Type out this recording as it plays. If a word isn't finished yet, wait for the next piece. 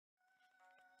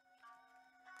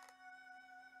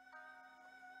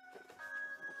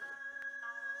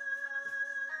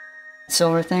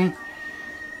silver thing.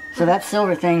 So that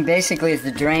silver thing basically is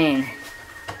the drain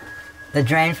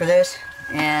for this,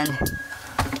 and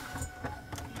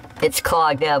it's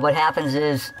clogged up. What happens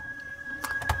is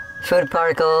food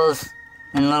particles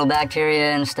and little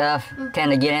bacteria and stuff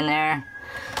tend to get in there,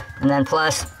 and then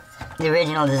plus the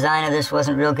original design of this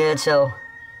wasn't real good, so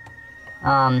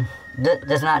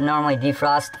does not normally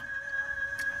defrost.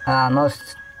 The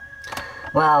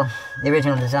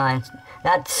original design.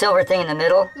 That silver thing in the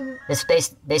middle is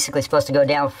basically supposed to go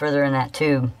down further in that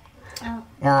tube. Oh.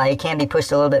 It can be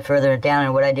pushed a little bit further down,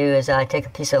 and what I do is I take a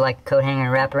piece of like coat hanger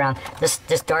and wrap around this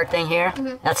dark thing here.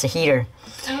 That's the heater.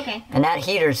 Oh, okay. And that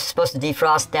heater is supposed to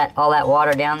defrost all that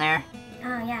water down there.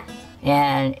 Oh yeah.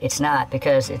 And it's not,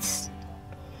 because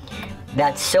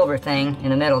that silver thing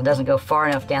in the middle doesn't go far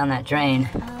enough down that drain.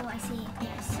 Oh, I see.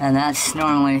 Yes. And that's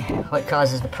normally what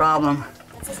causes the problem.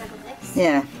 That's a simple fix.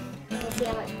 Yeah. Let's see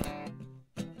how much.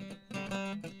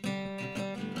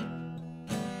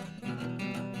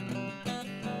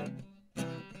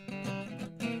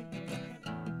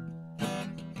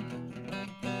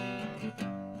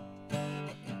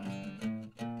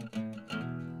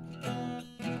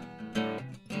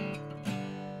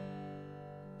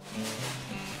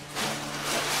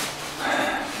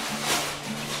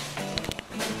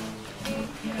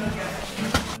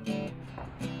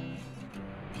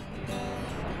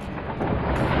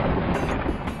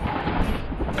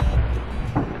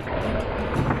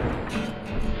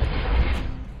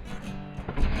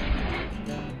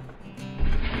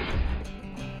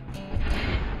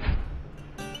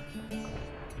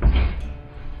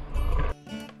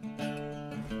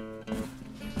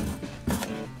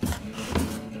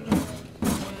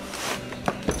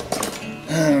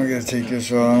 We gotta take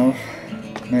this off,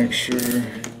 make sure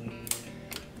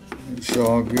it's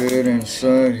all good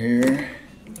inside here.